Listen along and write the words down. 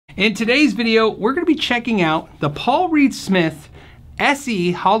In today's video, we're going to be checking out the Paul Reed Smith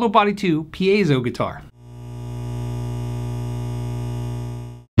SE Hollowbody II Piezo guitar.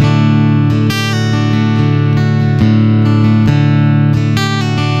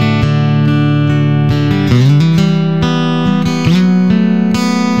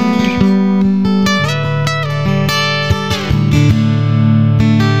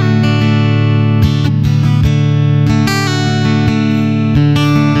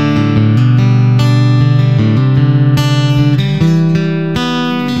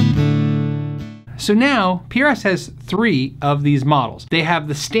 So now, PRS has three of these models. They have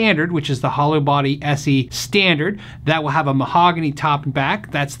the Standard, which is the Hollowbody SE Standard. That will have a mahogany top and back.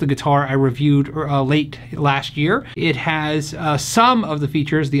 That's the guitar I reviewed late last year. It has some of the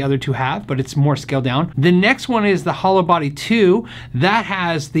features the other two have, but it's more scaled down. The next one is the Hollowbody II. That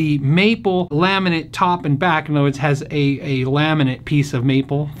has the maple laminate top and back. In other words, has a laminate piece of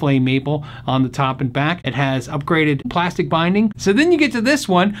maple, flame maple, on the top and back. It has upgraded plastic binding. So then you get to this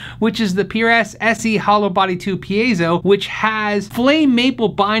one, which is the PRS SE Hollowbody II Piezo, which has flame maple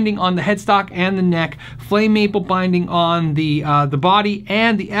binding on the headstock and the neck, flame maple binding on the body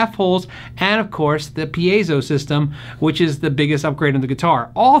and the F-holes, and of course the piezo system, which is the biggest upgrade on the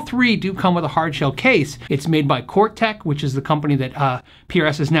guitar. All three do come with a hard shell case. It's made by Cortec, which is the company that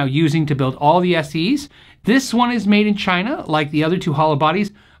PRS is now using to build all the SEs. This one is made in China, like the other two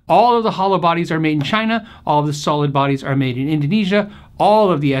Hollowbodies. All of the Hollowbodies are made in China. All of the solid bodies are made in Indonesia.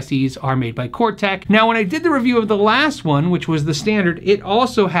 All of the SEs are made by Cortec. Now, when I did the review of the last one, which was the Standard, it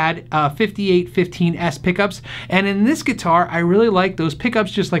also had 5815S pickups. And in this guitar, I really like those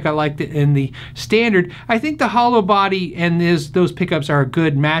pickups just like I liked it in the Standard. I think the Hollowbody and those pickups are a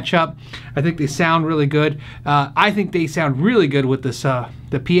good matchup. I think they sound really good. I think they sound really good with this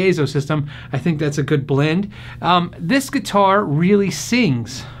the piezo system. I think that's a good blend. This guitar really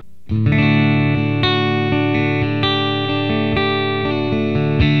sings.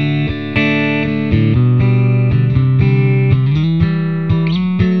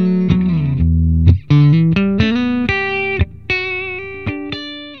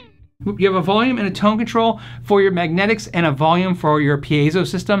 You have a volume and a tone control for your magnetics and a volume for your piezo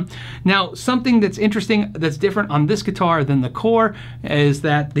system. Now, something that's interesting, that's different on this guitar than the core, is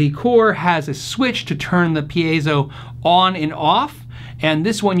that the core has a switch to turn the piezo on and off. And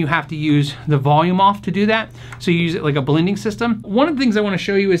this one you have to use the volume off to do that. So you use it like a blending system. One of the things I want to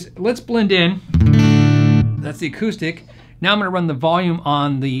show you is, let's blend in. That's the acoustic. Now I'm going to run the volume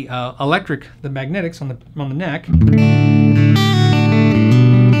on the electric, the magnetics on the neck.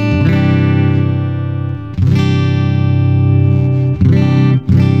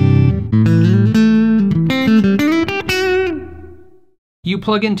 You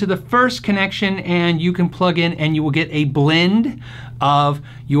plug into the first connection and you can plug in and you will get a blend of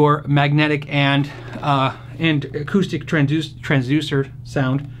your magnetic and acoustic transducer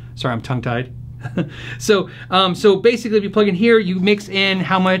sound. Sorry, I'm tongue-tied. So basically, if you plug in here, you mix in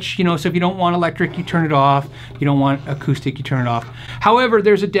how much, so if you don't want electric, you turn it off. If you don't want acoustic, you turn it off. However,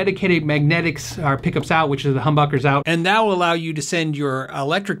 there's a dedicated magnetics or pickups out, which is the humbuckers out, and that will allow you to send your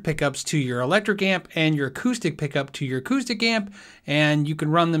electric pickups to your electric amp and your acoustic pickup to your acoustic amp, and you can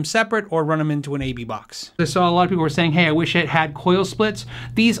run them separate or run them into an AB box. I saw a lot of people were saying, hey, I wish it had coil splits.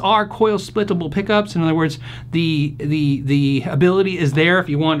 These are coil splittable pickups. In other words, the ability is there. If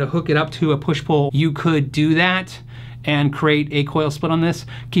you wanted to hook it up to a push-pull, you could do that and create a coil split on this.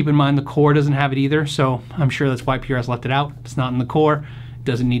 Keep in mind the core doesn't have it either, so I'm sure that's why PRS left it out. It's not in the core. It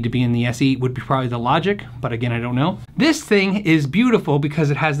doesn't need to be in the SE. Would be probably the logic, but again, I don't know. This thing is beautiful because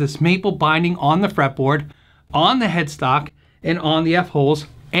it has this maple binding on the fretboard, on the headstock, and on the F-holes,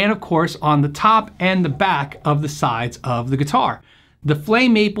 and of course on the top and the back of the sides of the guitar. The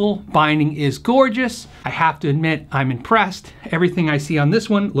flame maple binding is gorgeous. I have to admit, I'm impressed. Everything I see on this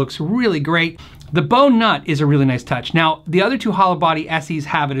one looks really great. The bone nut is a really nice touch. Now, the other two Hollowbody SEs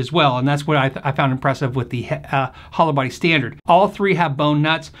have it as well, and that's what I found impressive with the Hollowbody Standard. All three have bone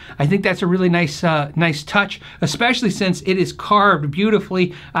nuts. I think that's a really nice touch, especially since it is carved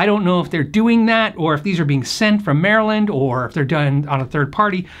beautifully. I don't know if they're doing that or if these are being sent from Maryland or if they're done on a third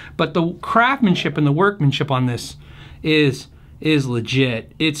party, but the craftsmanship and the workmanship on this is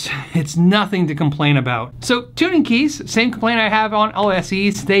legit. It's nothing to complain about. So tuning keys, same complaint I have on all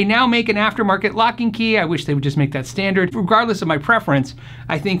SEs. They now make an aftermarket locking key. I wish they would just make that standard. Regardless of my preference,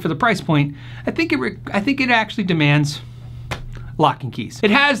 I think for the price point, I think it actually demands locking keys.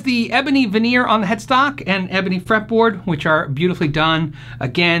 It has the ebony veneer on the headstock and ebony fretboard, which are beautifully done.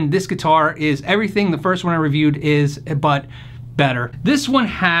 Again, this guitar is everything the first one I reviewed is, but better. This one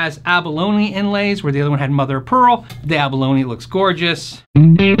has abalone inlays where the other one had mother of pearl. The abalone looks gorgeous.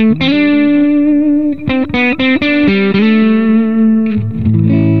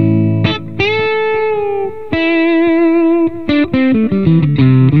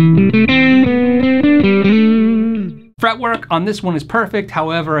 Fretwork on this one is perfect.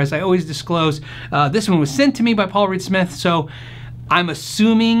 However, as I always disclose, this one was sent to me by Paul Reed Smith, so I'm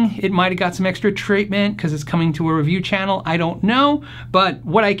assuming it might have got some extra treatment because it's coming to a review channel. I don't know, but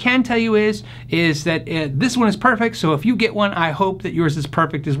what I can tell you is that this one is perfect. So if you get one, I hope that yours is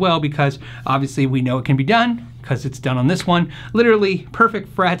perfect as well, because obviously we know it can be done because it's done on this one. Literally perfect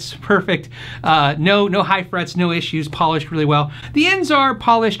frets, perfect, no high frets, no issues, polished really well. The ends are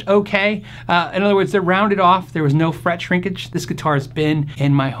polished okay. In other words, they're rounded off. There was no fret shrinkage. This guitar has been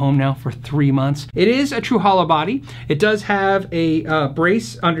in my home now for 3 months. It is a true hollow body. It does have a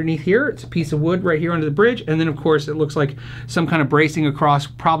brace underneath here. It's a piece of wood right here under the bridge. And then of course it looks like some kind of bracing across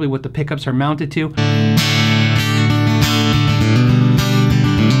probably what the pickups are mounted to.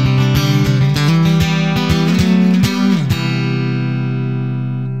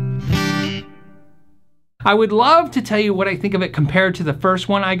 I would love to tell you what I think of it compared to the first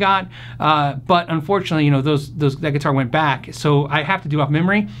one I got, but unfortunately, you know, that guitar went back, so I have to do off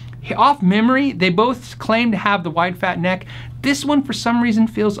memory. Off memory, they both claim to have the wide fat neck. This one, for some reason,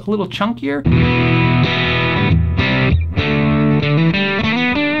 feels a little chunkier.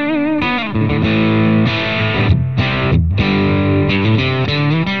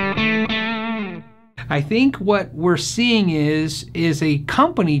 I think what we're seeing is a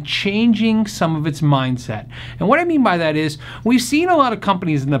company changing some of its mindset. And what I mean by that is, we've seen a lot of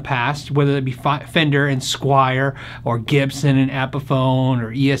companies in the past, whether it be Fender and Squier, or Gibson and Epiphone,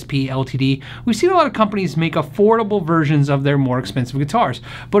 or ESP, LTD, we've seen a lot of companies make affordable versions of their more expensive guitars.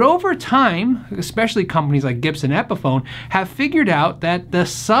 But over time, especially companies like Gibson and Epiphone, have figured out that the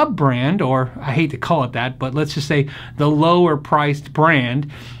sub-brand, or I hate to call it that, but let's just say the lower priced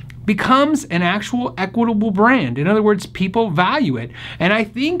brand, becomes an actual equitable brand. In other words, people value it. And I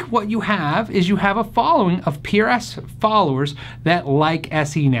think what you have is you have a following of PRS followers that like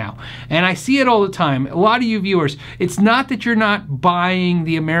SE now. And I see it all the time. A lot of you viewers, it's not that you're not buying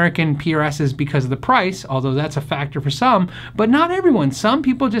the American PRSs because of the price, although that's a factor for some, but not everyone. Some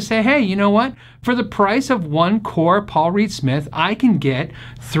people just say, hey, you know what? For the price of one core Paul Reed Smith, I can get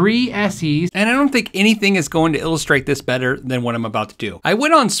 3 SEs. And I don't think anything is going to illustrate this better than what I'm about to do. I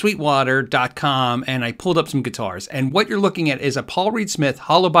went on sweetwater.com and I pulled up some guitars. And what you're looking at is a Paul Reed Smith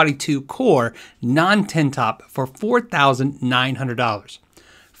Hollowbody II core non-tin top for $4,900.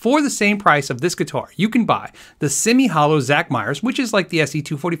 For the same price of this guitar, you can buy the semi-hollow Zach Myers, which is like the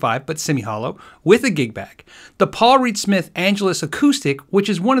SE245, but semi-hollow, with a gig bag. The Paul Reed Smith Angelus Acoustic, which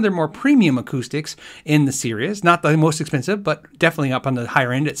is one of their more premium acoustics in the series. Not the most expensive, but definitely up on the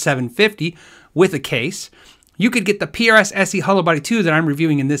higher end at $750 with a case. You could get the PRS SE Hollowbody II that I'm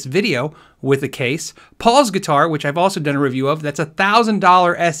reviewing in this video with a case. Paul's guitar, which I've also done a review of, that's a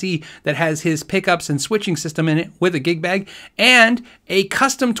 $1,000 SE that has his pickups and switching system in it with a gig bag, and a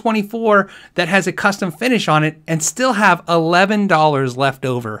custom 24 that has a custom finish on it, and still have $11 left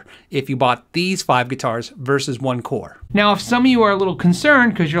over if you bought these 5 guitars versus one core. Now, if some of you are a little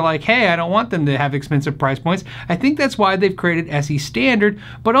concerned because you're like, hey, I don't want them to have expensive price points, I think that's why they've created SE Standard,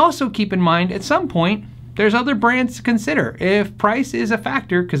 but also keep in mind at some point, there's other brands to consider. If price is a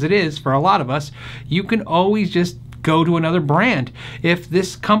factor, because it is for a lot of us, you can always just go to another brand if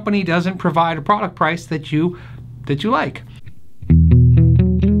this company doesn't provide a product price that you like.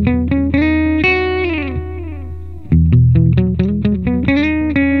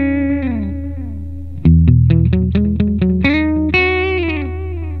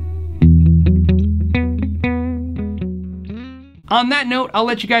 On that note, I'll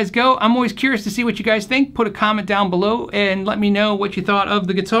let you guys go. I'm always curious to see what you guys think. Put a comment down below and let me know what you thought of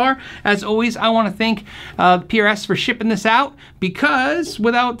the guitar. As always, I want to thank PRS for shipping this out, because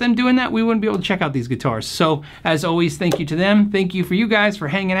without them doing that, we wouldn't be able to check out these guitars. So as always, thank you to them. Thank you for you guys for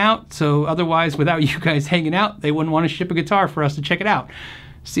hanging out. So otherwise, without you guys hanging out, they wouldn't want to ship a guitar for us to check it out.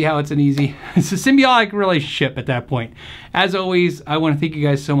 See how it's a symbiotic relationship at that point. As always, I want to thank you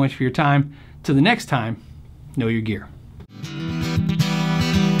guys so much for your time. Till the next time, know your gear.